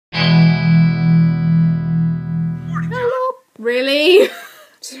Really?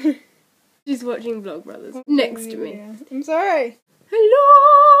 She's watching Vlogbrothers next to me. Yeah. I'm sorry.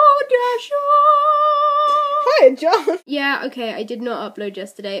 Hello, Dasha! Hi, John! Yeah, okay, I did not upload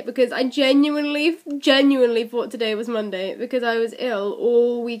yesterday because I genuinely thought today was Monday because I was ill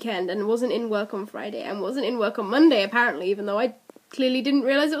all weekend and wasn't in work on Friday and wasn't in work on Monday apparently, even though I clearly didn't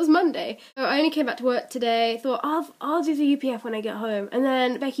realise it was Monday. So I only came back to work today, thought I'll do the UPF when I get home, and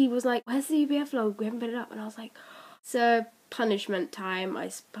then Becky was like, where's the UPF vlog? We haven't put it up. And I was like, so punishment time, I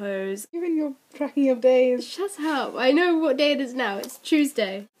suppose. Given your tracking of days. Shut up. I know what day it is now. It's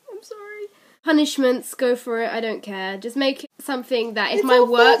Tuesday. I'm sorry. Punishments, go for it. I don't care. Just make something that if my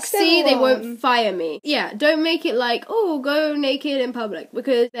work see, they won't fire me. Yeah, don't make it like, oh, go naked in public,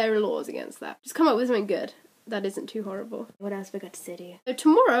 because there are laws against that. Just come up with something good. That isn't too horrible. What else have I got to say to you? So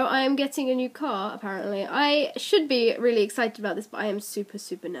tomorrow I am getting a new car, apparently. I should be really excited about this, but I am super,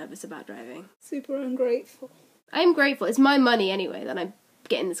 super nervous about driving. Super ungrateful. I'm grateful. It's my money anyway that I'm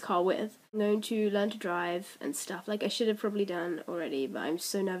getting this car with. I'm going to learn to drive and stuff. Like I should have probably done already, but I'm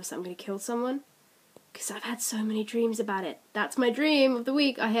so nervous that I'm going to kill someone. Because I've had so many dreams about it. That's my dream of the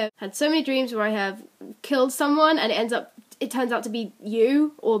week. I have had so many dreams where I have killed someone and it turns out to be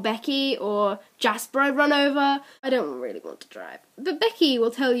you or Becky or Jasper I'd run over. I don't really want to drive. But Becky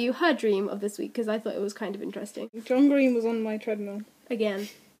will tell you her dream of this week because I thought it was kind of interesting. John Green was on my treadmill. Again.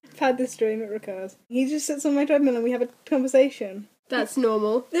 I've had this dream, it recurs. He just sits on my treadmill and we have a conversation. That's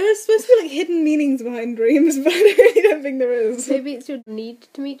normal. There are supposed to be like hidden meanings behind dreams, but I really don't think there is. Maybe it's your need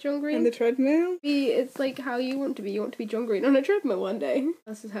to meet John Green. And the treadmill? Maybe it's like how you want to be. You want to be John Green on a treadmill one day. What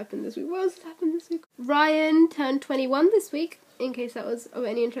else has happened this week? What else has happened this week? Ryan turned 21 this week, in case that was of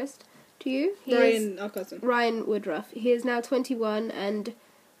any interest to you. Our cousin. Ryan Woodruff. He is now 21 and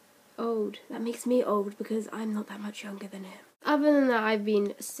old. That makes me old because I'm not that much younger than him. Other than that, I've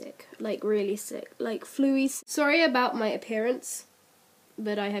been sick. Like, really sick. Like, flu-y. Sorry about my appearance,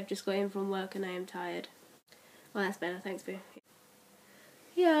 but I have just got in from work and I am tired. Well, that's better. Thanks, Boo.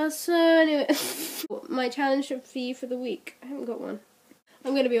 Yeah, so anyway. My challenge for you for the week. I haven't got one.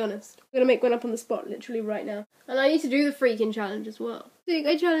 I'm going to be honest. I'm going to make one up on the spot literally right now. And I need to do the freaking challenge as well.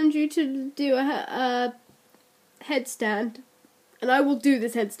 I challenge you to do a headstand. And I will do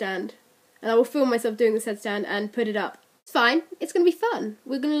this headstand. And I will film myself doing this headstand and put it up. It's fine. It's going to be fun.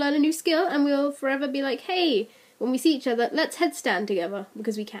 We're going to learn a new skill and we'll forever be like, hey, when we see each other, let's headstand together.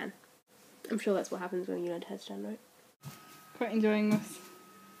 Because we can. I'm sure that's what happens when you learn to headstand, right? Quite enjoying this.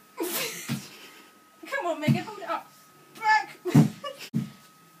 Come on, Megan, hold it up. Back! No!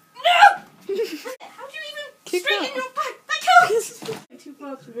 How do you even straighten your back? That counts! Too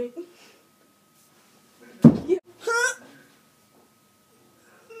fast for me.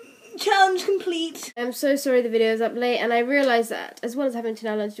 Challenge complete. I'm so sorry the video's up late, and I realise that as well as having to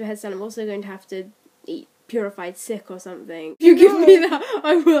now learn to do a headstand, I'm also going to have to eat purified sick or something. If you give me that,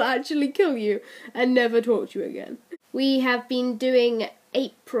 I will actually kill you and never talk to you again. We have been doing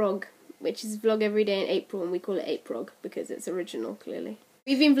Aprog, which is vlog every day in April, and we call it Aprog because it's original, clearly.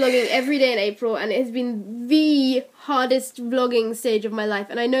 We've been vlogging every day in April, and it has been the hardest vlogging stage of my life.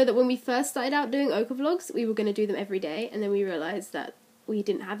 And I know that when we first started out doing Ochre vlogs, we were going to do them every day, and then we realised that we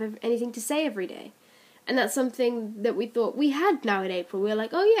didn't have anything to say every day. And that's something that we thought we had now in April. We were like,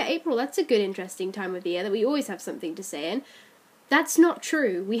 oh yeah, April, that's a good, interesting time of the year that we always have something to say in. That's not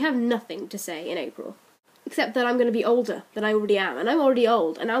true. We have nothing to say in April. Except that I'm going to be older than I already am. And I'm already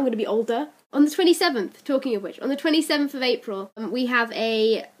old, and I'm going to be older. On the 27th, talking of which, on the 27th of April, we have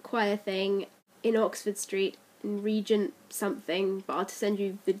a choir thing in Oxford Street, in Regent something, but I'll send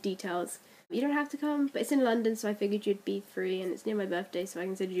you the details. You don't have to come, but it's in London, so I figured you'd be free, and it's near my birthday, so I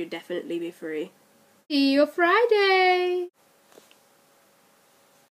considered you'd definitely be free. See you Friday!